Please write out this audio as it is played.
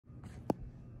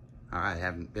I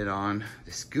haven't been on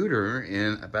the scooter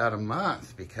in about a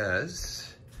month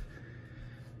because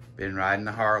I've been riding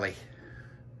the Harley.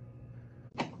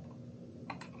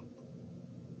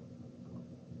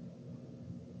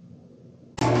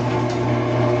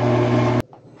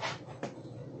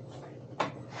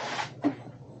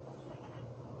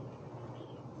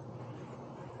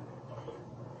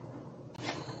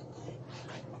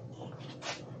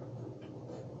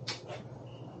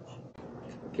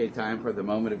 Okay, time for the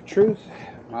moment of truth.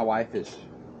 My wife has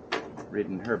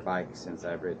ridden her bike since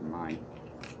I've ridden mine.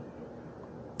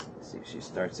 Let's see if she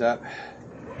starts up.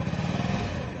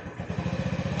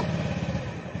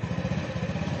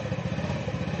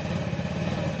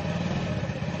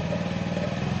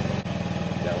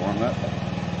 Got to warm up.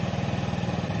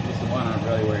 This is the one I'm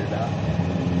really worried about.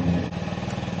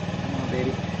 Come on,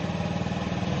 baby.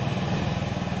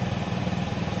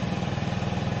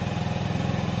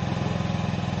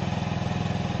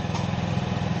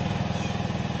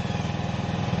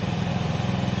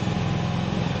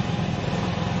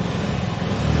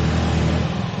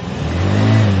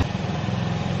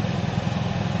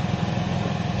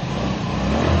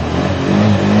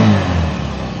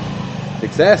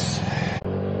 Success.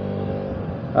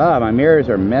 Ah, my mirrors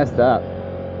are messed up.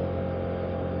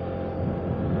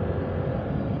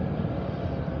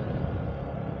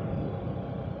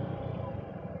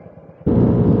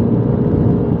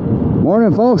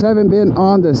 Morning, folks. I haven't been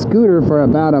on the scooter for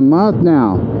about a month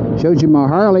now. Showed you my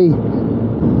Harley.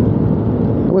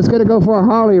 I was going to go for a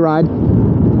Harley ride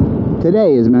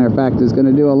today, as a matter of fact. Is going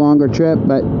to do a longer trip,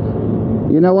 but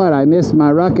you know what? I missed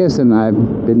my Ruckus and I've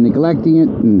been neglecting it,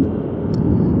 and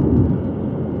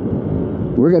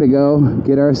we're going to go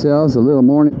get ourselves a little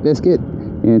morning biscuit,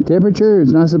 and temperature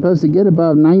is not supposed to get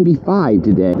above 95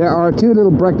 today. There are two little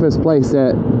breakfast places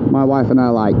that my wife and I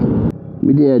like.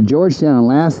 We did Georgetown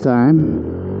last time,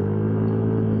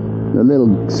 the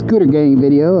little scooter gang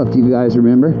video, if you guys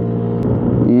remember,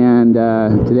 and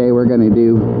today we're going to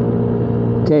do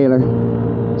Taylor,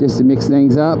 just to mix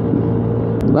things up.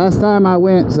 Last time I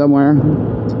went somewhere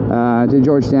to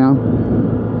Georgetown,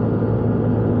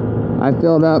 I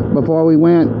filled up before we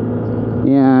went,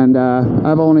 and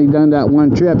I've only done that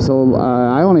one trip, so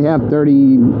I only have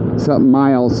 30-something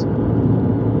miles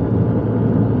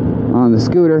on the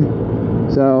scooter,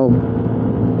 so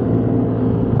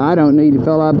I don't need to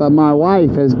fill up, but my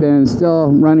wife has been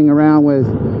still running around with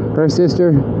her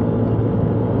sister,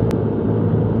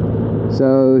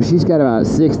 so she's got about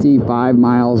 65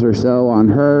 miles or so on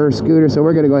her scooter, so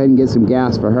we're going to go ahead and get some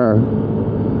gas for her.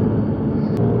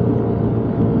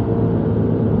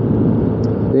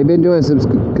 They've been doing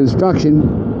some construction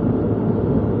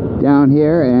down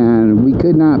here, and we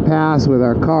could not pass with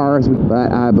our cars,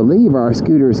 but I believe our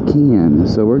scooters can,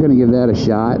 so we're going to give that a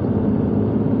shot.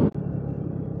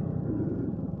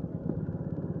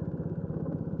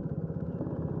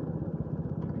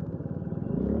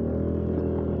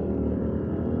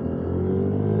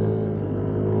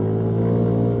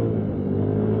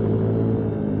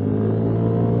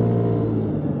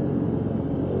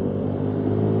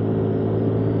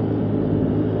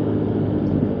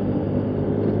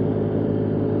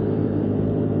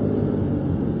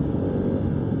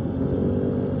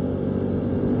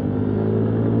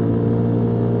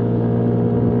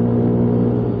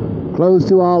 Closed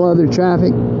to all other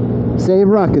traffic, save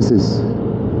Ruckuses.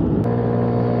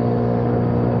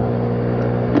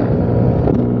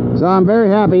 So I'm very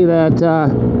happy that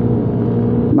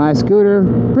my scooter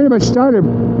pretty much started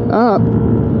up,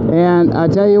 and I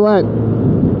tell you what,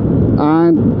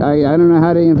 I don't know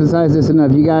how to emphasize this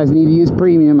enough. You guys need to use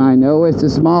premium. I know it's a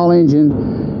small engine,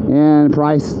 and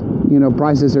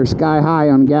prices are sky high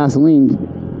on gasoline,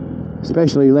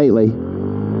 especially lately.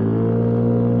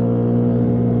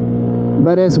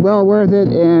 But it's well worth it,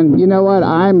 and you know what?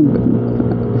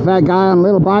 I'm a fat guy on a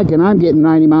little bike, and I'm getting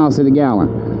 90 miles to the gallon.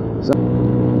 So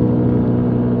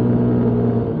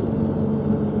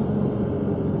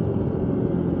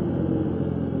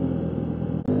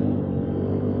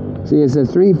see, it says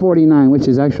 349, which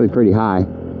is actually pretty high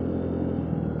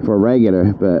for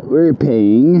regular, but we're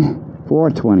paying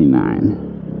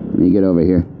 429. Let me get over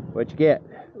here. What'd you get?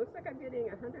 Looks like I'm getting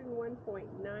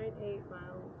 101.98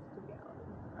 miles to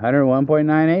gallon.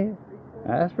 101.98?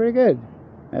 That's pretty good.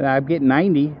 And I'm getting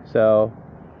 90, so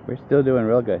we're still doing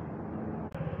real good.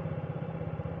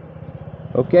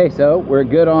 Okay, so we're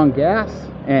good on gas,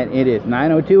 and it is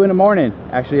 9:02 in the morning.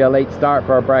 Actually a late start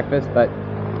for our breakfast, but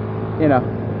you know,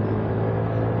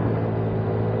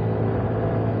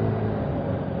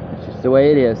 it's just the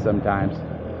way it is sometimes.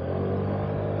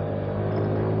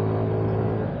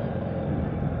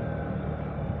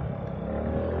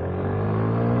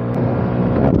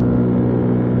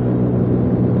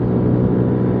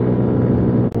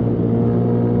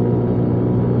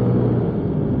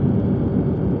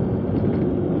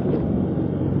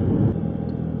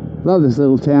 Love this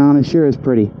little town. It sure is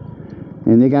pretty.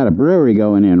 And they got a brewery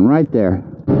going in right there.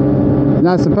 It's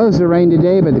not supposed to rain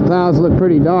today, but the clouds look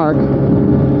pretty dark.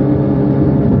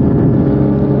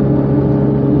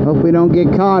 Hope we don't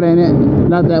get caught in it.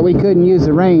 Not that we couldn't use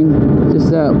the rain,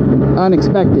 just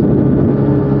unexpected.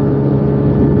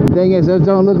 The thing is, those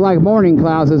don't look like morning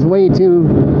clouds. It's way too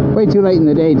late in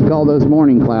the day to call those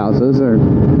morning clouds. Those are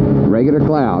regular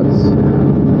clouds.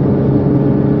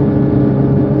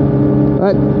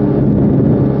 But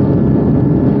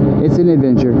it's an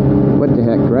adventure. What the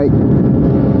heck, right?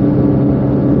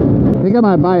 I think I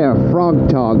might buy a Frog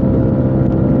Tog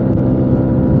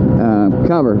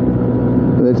cover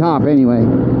for the top anyway.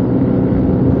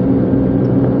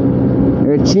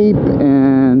 They're cheap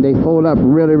and they fold up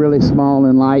really, really small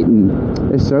and light, and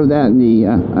just throw that in the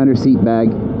under seat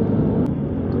bag.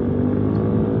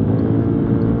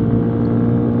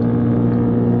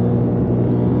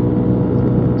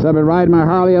 So I've been riding my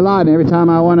Harley a lot, and every time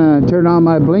I want to turn on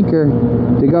my blinker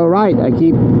to go right, I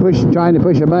keep trying to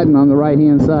push a button on the right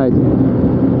hand side.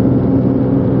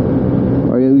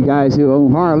 Or you guys who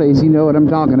own Harleys, you know what I'm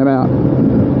talking about.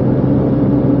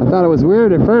 I thought it was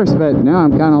weird at first, but now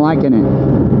I'm kind of liking it.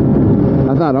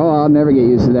 I thought, oh, I'll never get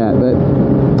used to that, but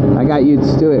I got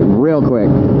used to it real quick.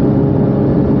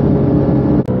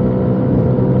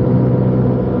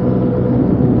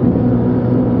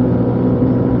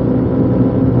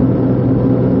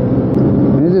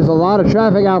 There's a lot of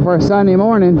traffic out for a Sunday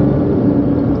morning.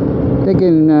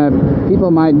 Thinking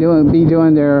people might be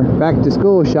doing their back to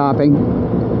school shopping.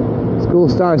 School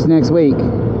starts next week.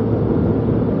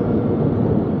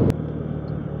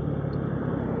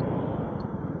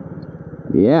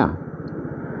 Yeah.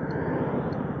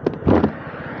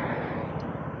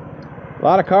 A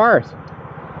lot of cars.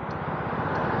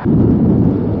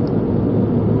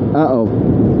 Uh-oh.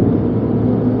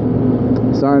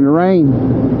 Starting to rain.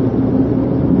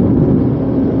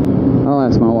 I'll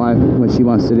ask my wife what she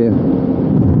wants to do.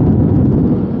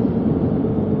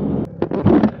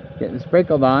 Getting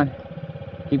sprinkled on.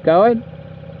 Keep going?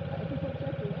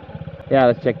 Yeah,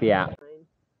 let's check the app.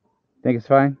 Think it's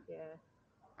fine? Yeah.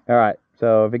 Alright,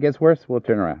 so if it gets worse, we'll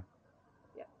turn around.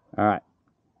 Yeah. Alright.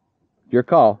 Your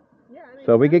call. Yeah, I mean,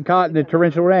 So if we get caught in the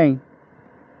torrential rain,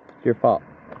 it's your fault.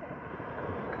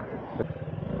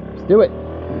 Let's do it.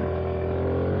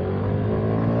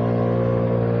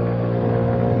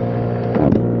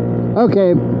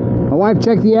 Okay, my wife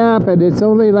checked the app and it's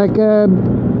only like a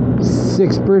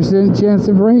 6% chance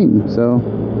of rain, so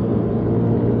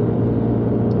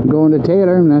I'm going to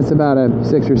Taylor and that's about a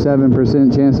 6 or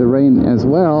 7% chance of rain as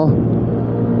well.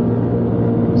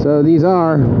 So these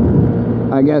are,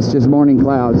 I guess, just morning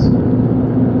clouds.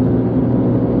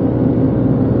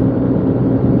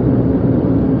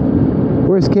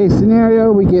 Worst case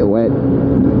scenario, we get wet.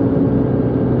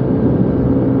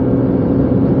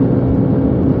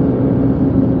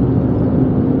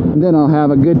 Then I'll have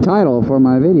a good title for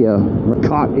my video.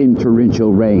 Caught in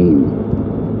torrential rain.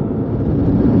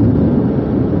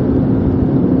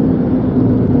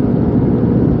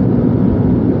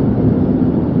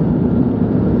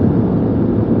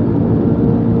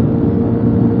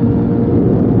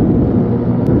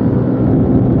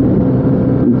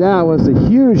 That was a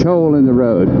huge hole in the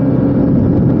road.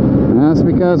 And that's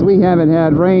because we haven't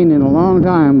had rain in a long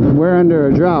time. We're under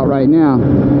a drought right now.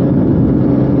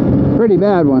 Pretty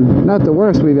bad one. Not the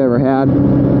worst we've ever had.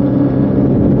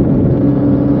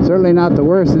 Certainly not the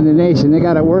worst in the nation. They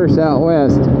got it worse out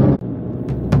west.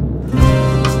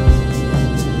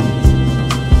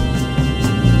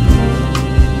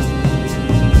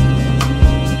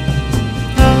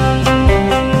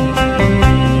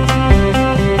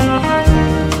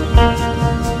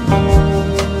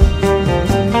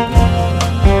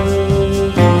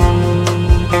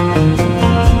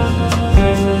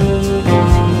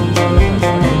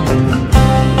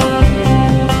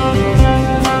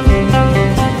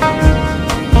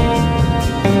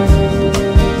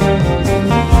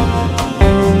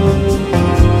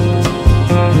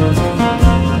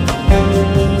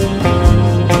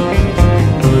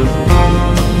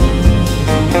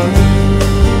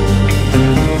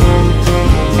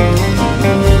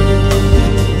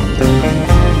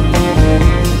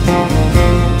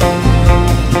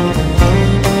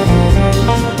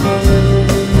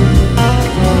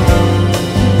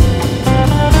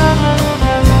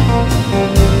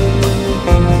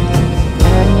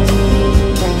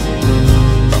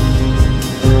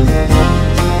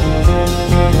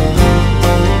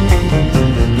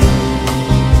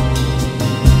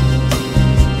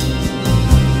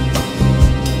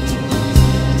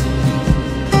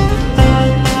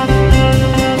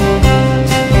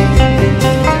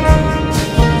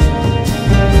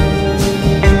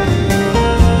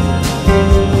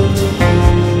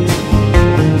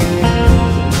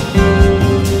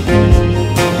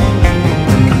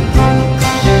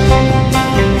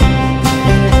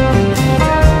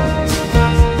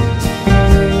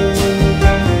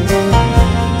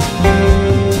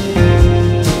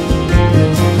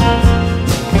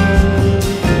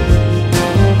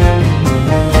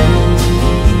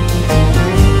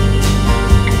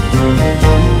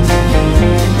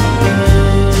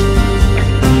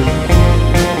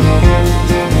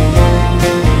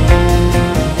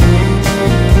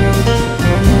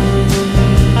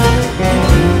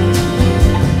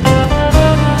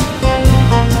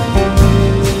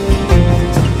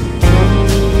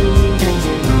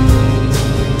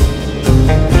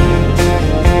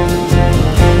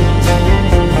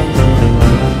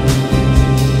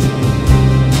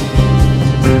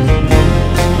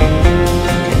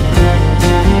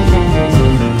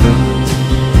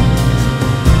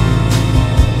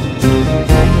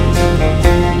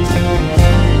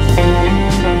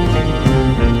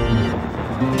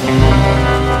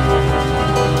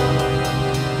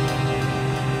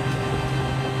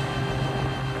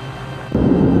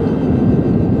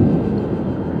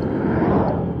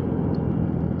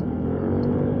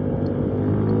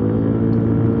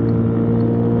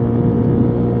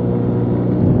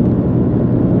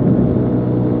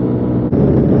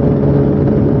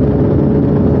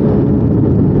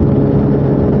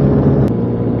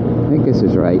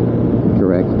 right.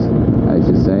 Correct, I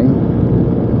should say.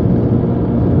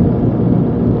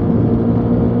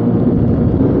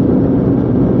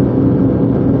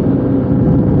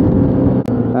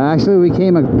 Actually, we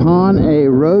came upon a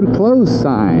road closed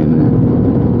sign.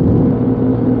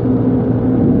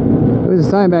 There was a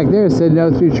sign back there that said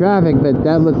no through traffic, but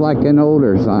that looked like an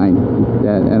older sign.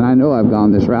 And I know I've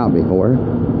gone this route before.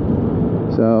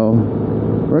 So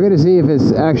we're going to see if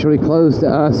it's actually closed to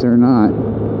us or not.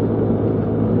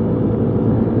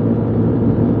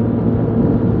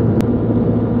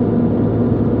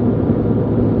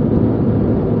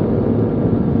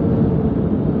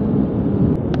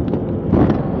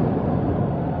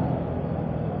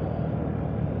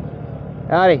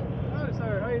 Howdy. Howdy,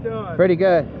 sir. How you doing? Pretty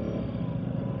good.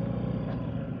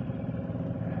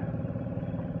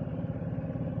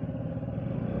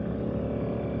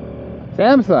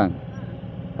 Samsung.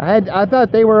 I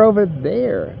thought they were over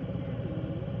there.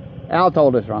 Al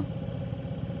told us wrong.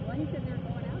 Well, he said they're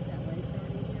going out that way,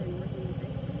 starting here and working the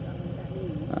basement. I don't know what that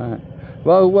means. All right.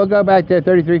 Well, we'll go back to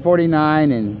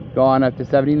 3349 and go on up to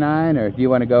 79, or do you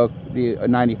want to go the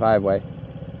 95 way?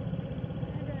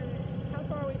 How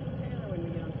far are we from Taylor when we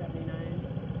get on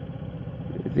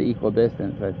 79? It's the equal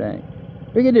distance, I think.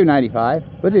 We can do 95.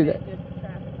 We'll do that. Just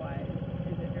traffic-wise,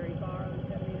 is it very far on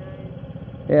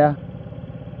 79? Yeah.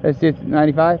 Let's do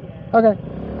 95? Yeah. Okay.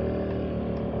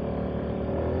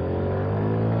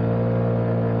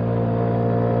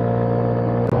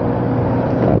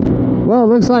 Well, it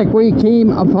looks like we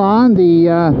came upon the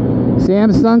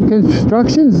Samsung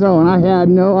construction zone. I had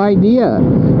no idea.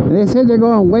 And they said they're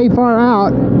going way far out.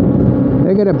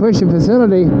 They're going to push a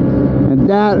facility. And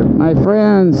that, my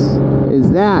friends,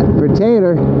 is that for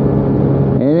Taylor.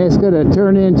 And it's going to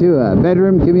turn into a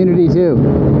bedroom community too,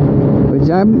 which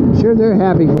I'm sure they're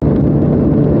happy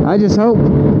for. I just hope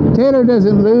Taylor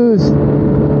doesn't lose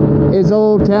its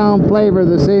old town flavor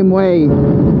the same way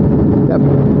that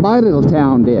my little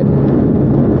town did.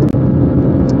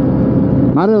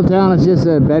 My little town is just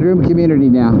a bedroom community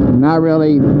now, not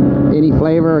really any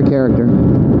flavor or character.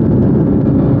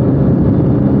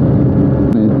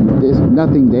 There's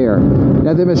nothing there,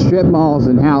 nothing but strip malls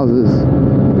and houses.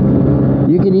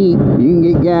 You can eat, you can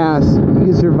get gas, you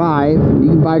can survive, you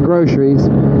can buy groceries.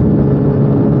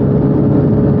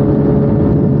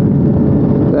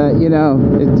 But, you know,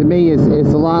 to me, it's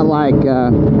a lot like,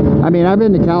 I mean, I've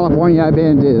been to California, I've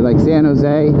been to, like, San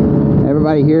Jose.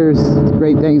 Everybody hears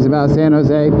great things about San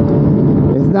Jose.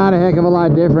 It's not a heck of a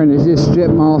lot different. It's just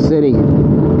strip mall city.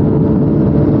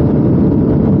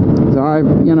 So,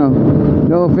 you know,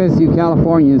 no offense to you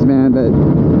Californians, man, but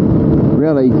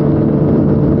really,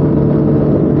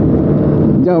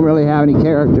 you don't really have any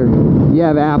character. You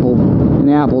have Apple, and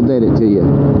Apple did it to you.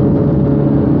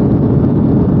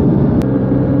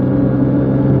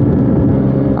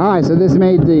 Alright, so this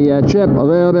made the trip a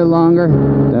little bit longer.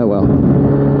 Oh well.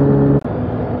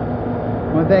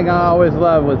 One thing I always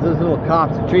loved was those little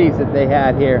copse of trees that they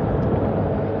had here.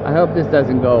 I hope this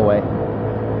doesn't go away.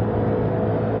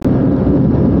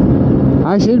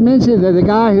 I should mention that the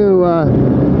guy who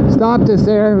stopped us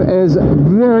there is a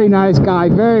very nice guy,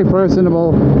 very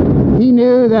personable. He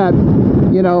knew that,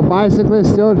 you know, bicyclists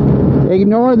still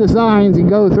ignore the signs and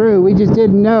go through. We just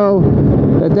didn't know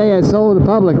that they had sold a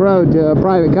public road to a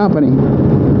private company.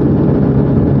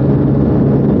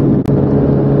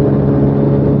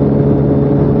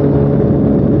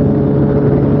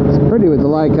 It's pretty with the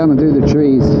light coming through the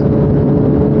trees.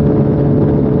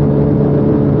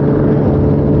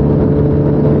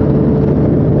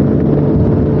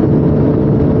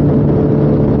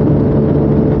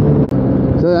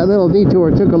 So that little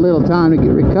detour took a little time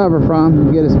to recover from,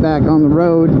 to get us back on the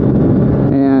road.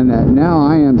 And now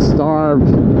I am starved.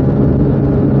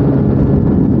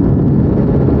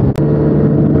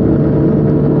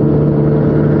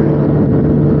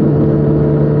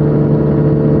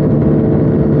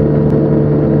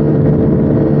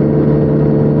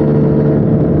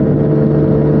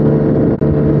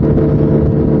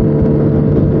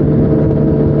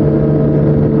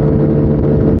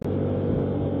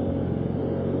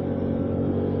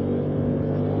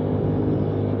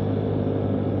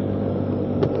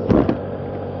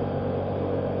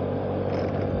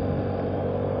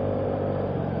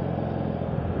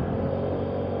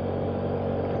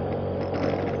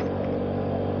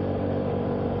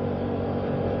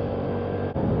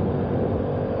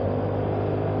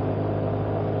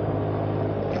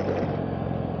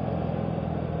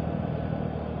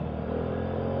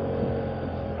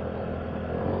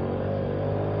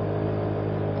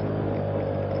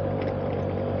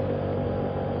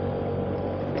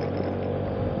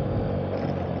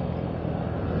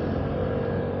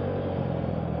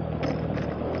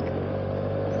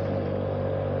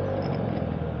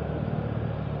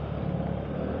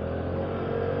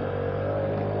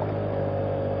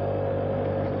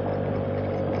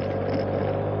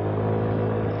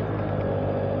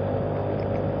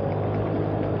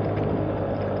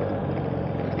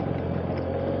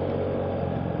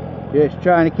 Just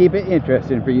trying to keep it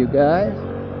interesting for you guys.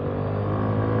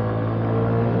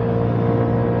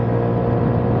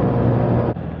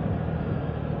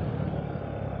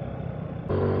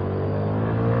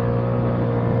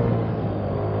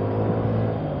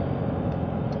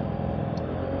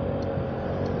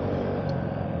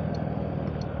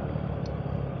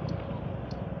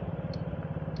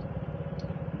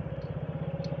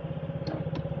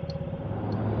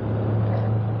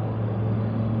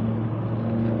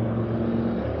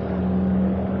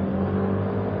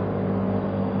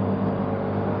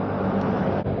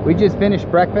 We just finished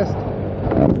breakfast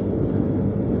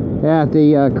at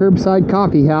the Curbside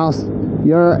Coffee House. If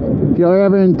you're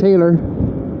ever in Taylor,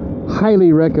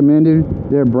 highly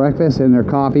recommended. Their breakfast and their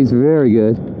coffee's very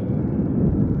good.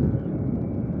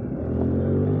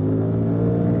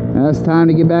 Now it's time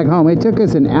to get back home. It took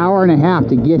us an hour and a half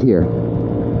to get here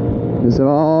because of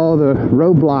all the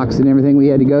roadblocks and everything we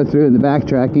had to go through in the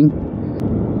backtracking.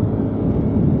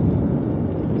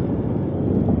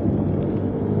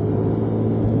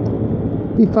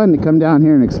 It'd be fun to come down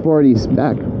here and explore these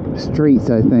back streets,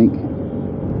 I think.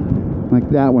 Like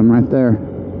that one right there.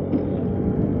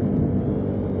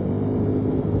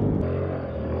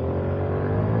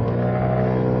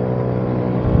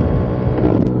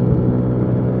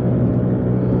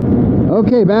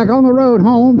 Okay, back on the road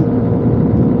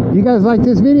home. If you guys like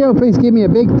this video, please give me a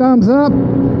big thumbs up.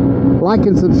 Like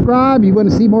and subscribe. You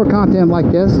want to see more content like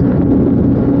this.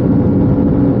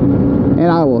 And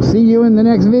I will see you in the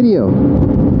next video.